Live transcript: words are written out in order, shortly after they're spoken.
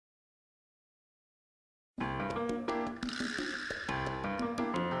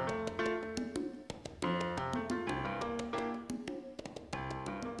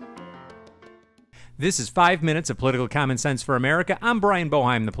This is 5 minutes of political common sense for America. I'm Brian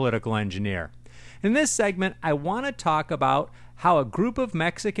Boeheim, the political engineer. In this segment, I want to talk about how a group of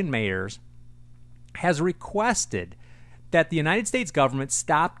Mexican mayors has requested that the United States government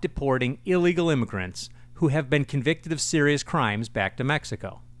stop deporting illegal immigrants who have been convicted of serious crimes back to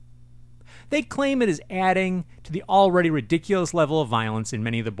Mexico. They claim it is adding to the already ridiculous level of violence in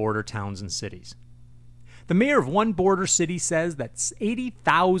many of the border towns and cities. The mayor of one border city says that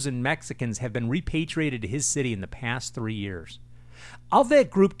 80,000 Mexicans have been repatriated to his city in the past 3 years. Of that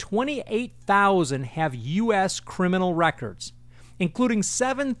group, 28,000 have U.S. criminal records, including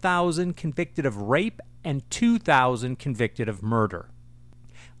 7,000 convicted of rape and 2,000 convicted of murder.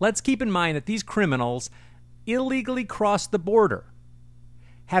 Let's keep in mind that these criminals illegally crossed the border,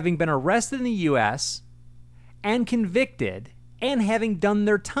 having been arrested in the U.S. and convicted and having done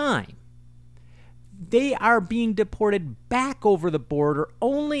their time. They are being deported back over the border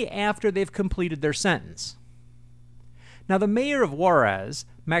only after they've completed their sentence. Now, the mayor of Juarez,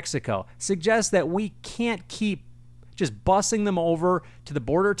 Mexico, suggests that we can't keep just busing them over to the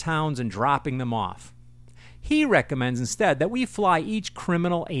border towns and dropping them off. He recommends instead that we fly each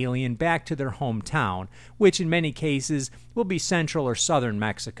criminal alien back to their hometown, which in many cases will be central or southern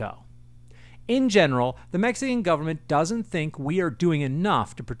Mexico. In general, the Mexican government doesn't think we are doing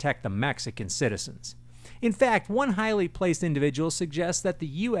enough to protect the Mexican citizens. In fact, one highly placed individual suggests that the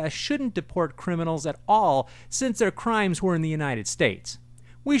U.S. shouldn't deport criminals at all since their crimes were in the United States.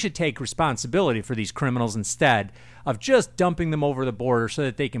 We should take responsibility for these criminals instead of just dumping them over the border so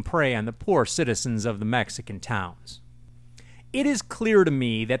that they can prey on the poor citizens of the Mexican towns. It is clear to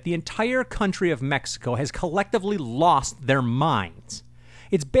me that the entire country of Mexico has collectively lost their minds.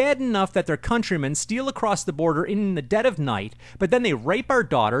 It's bad enough that their countrymen steal across the border in the dead of night, but then they rape our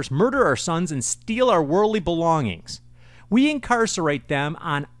daughters, murder our sons, and steal our worldly belongings. We incarcerate them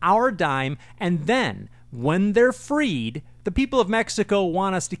on our dime, and then, when they're freed, the people of Mexico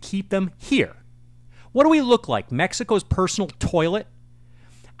want us to keep them here. What do we look like, Mexico's personal toilet?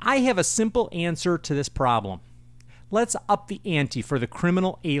 I have a simple answer to this problem. Let's up the ante for the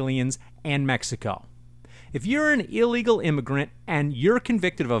criminal aliens and Mexico. If you're an illegal immigrant and you're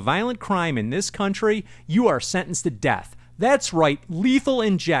convicted of a violent crime in this country, you are sentenced to death. That's right, lethal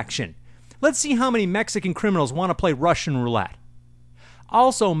injection. Let's see how many Mexican criminals want to play Russian roulette.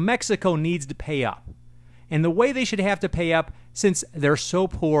 Also, Mexico needs to pay up. And the way they should have to pay up, since they're so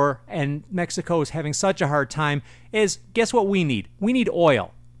poor and Mexico is having such a hard time, is guess what we need? We need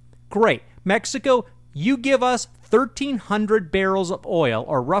oil. Great. Mexico, you give us 1,300 barrels of oil,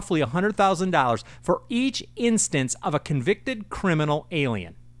 or roughly $100,000, for each instance of a convicted criminal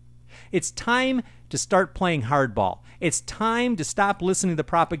alien. It's time to start playing hardball. It's time to stop listening to the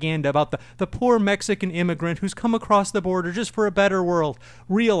propaganda about the poor Mexican immigrant who's come across the border just for a better world.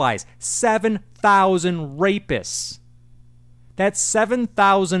 Realize 7,000 rapists. That's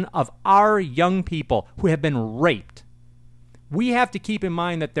 7,000 of our young people who have been raped. We have to keep in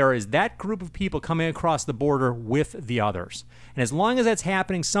mind that there is that group of people coming across the border with the others. And as long as that's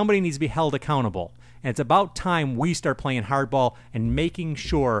happening, somebody needs to be held accountable. And it's about time we start playing hardball and making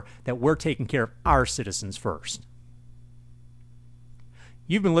sure that we're taking care of our citizens first.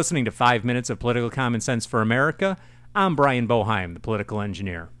 You've been listening to 5 minutes of Political Common Sense for America. I'm Brian Boeheim, the political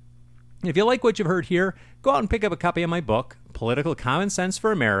engineer. If you like what you've heard here, go out and pick up a copy of my book, Political Common Sense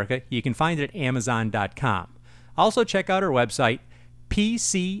for America. You can find it at Amazon.com. Also, check out our website,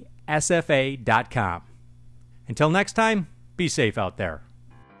 pcsfa.com. Until next time, be safe out there.